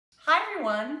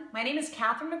everyone, my name is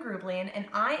Kathryn Mgrublian and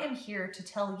I am here to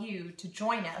tell you to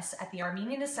join us at the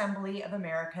Armenian Assembly of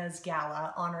America's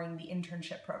Gala honoring the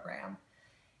internship program.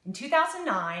 In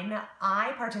 2009,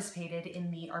 I participated in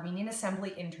the Armenian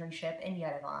Assembly internship in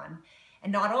Yerevan,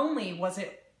 and not only was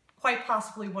it quite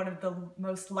possibly one of the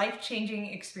most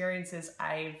life-changing experiences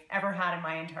I've ever had in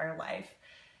my entire life,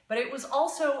 but it was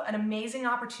also an amazing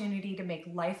opportunity to make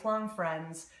lifelong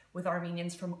friends with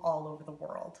Armenians from all over the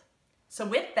world. So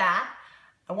with that,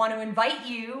 I want to invite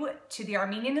you to the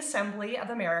Armenian Assembly of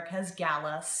America's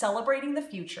Gala Celebrating the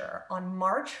Future on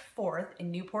March 4th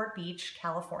in Newport Beach,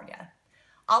 California.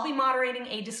 I'll be moderating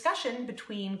a discussion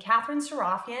between Katherine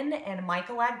Sarafian and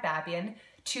Michael Agbabian,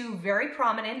 two very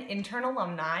prominent intern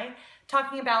alumni,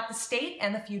 talking about the state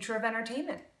and the future of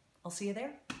entertainment. I'll see you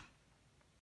there.